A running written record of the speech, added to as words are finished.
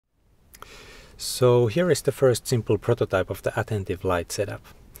So here is the first simple prototype of the Attentive light setup.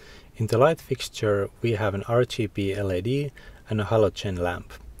 In the light fixture we have an RGB LED and a halogen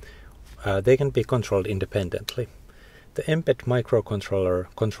lamp. They can be controlled independently. The embed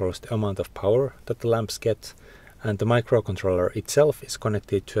microcontroller controls the amount of power that the lamps get, and the microcontroller itself is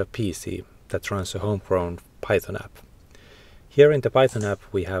connected to a PC that runs a homegrown Python app. Here in the Python app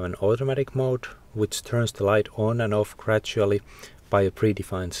we have an automatic mode which turns the light on and off gradually by a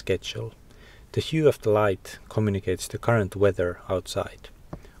predefined schedule. The hue of the light communicates the current weather outside.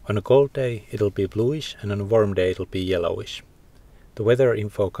 On a cold day it'll be bluish, and on a warm day it'll be yellowish. The weather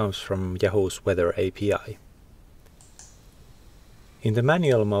info comes from Yahoo's Weather API. In the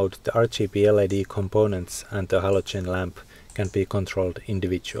manual mode, the RGB LED components and the halogen lamp can be controlled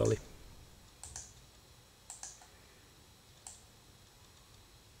individually.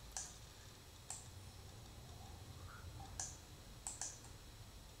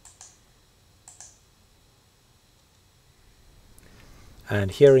 And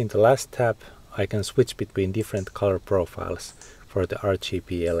here in the last tab I can switch between different color profiles for the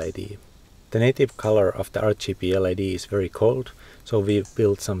RGB LED. The native color of the RGB LED is very cold, so we've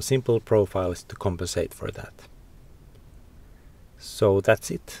built some simple profiles to compensate for that. So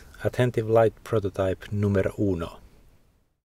that's it. Attentive light prototype numero uno.